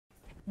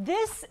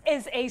This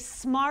is a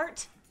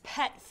smart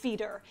pet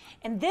feeder,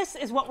 and this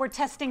is what we're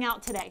testing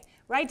out today.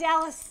 Right,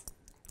 Dallas?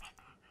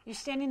 You're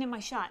standing in my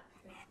shot.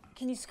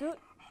 Can you scoot?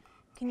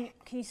 Can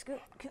you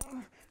scoot?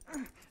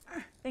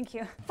 Thank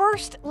you.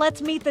 First,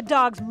 let's meet the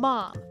dog's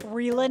mom,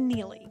 Rila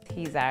Neely.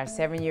 He's our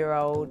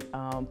 7-year-old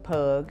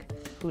pug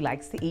who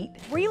likes to eat.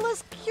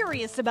 Rila's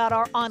curious about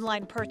our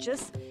online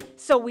purchase,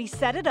 so we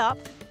set it up,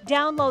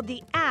 download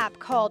the app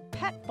called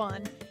Pet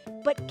Fun,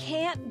 but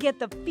can't get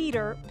the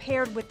feeder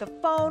paired with the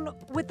phone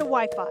with the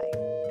Wi-Fi.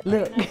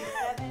 Look.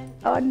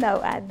 Oh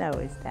no, I know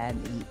it's time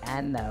to eat,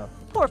 I know.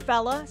 Poor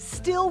fella,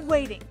 still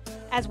waiting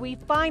as we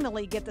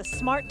finally get the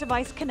smart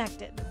device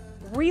connected.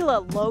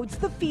 Rila loads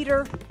the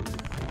feeder,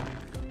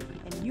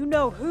 and you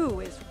know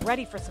who is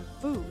ready for some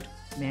food.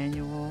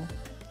 Manual,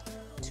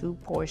 2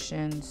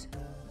 portions,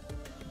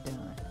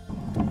 done.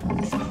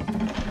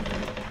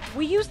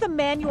 We use the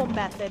manual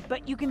method,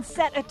 but you can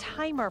set a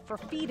timer for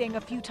feeding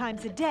a few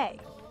times a day.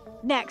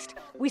 Next,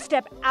 we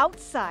step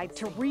outside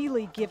to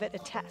really give it a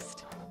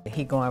test.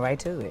 He going right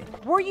to it.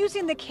 We're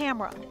using the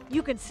camera.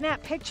 You can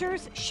snap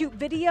pictures, shoot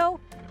video,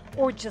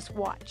 or just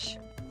watch.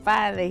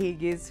 Finally, he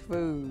gets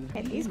food.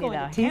 And he's going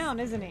to town,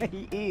 isn't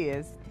he? He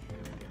is.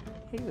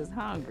 He was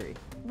hungry.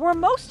 We're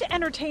most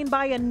entertained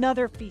by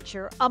another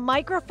feature, a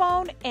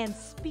microphone and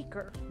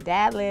speaker.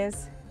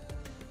 Dallas.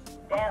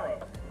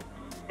 Dallas.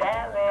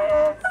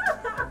 Dallas.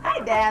 Hi,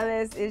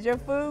 Dallas. Is your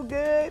food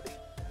good?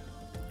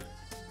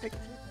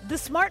 The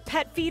smart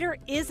pet feeder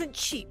isn't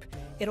cheap.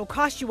 It'll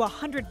cost you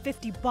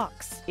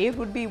 $150. It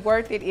would be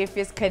worth it if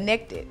it's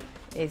connected.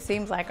 It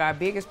seems like our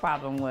biggest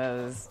problem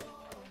was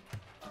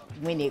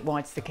when it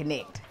wants to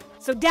connect.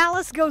 So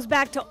Dallas goes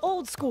back to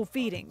old school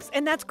feedings,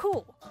 and that's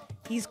cool.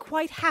 He's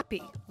quite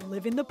happy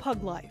living the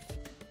pug life.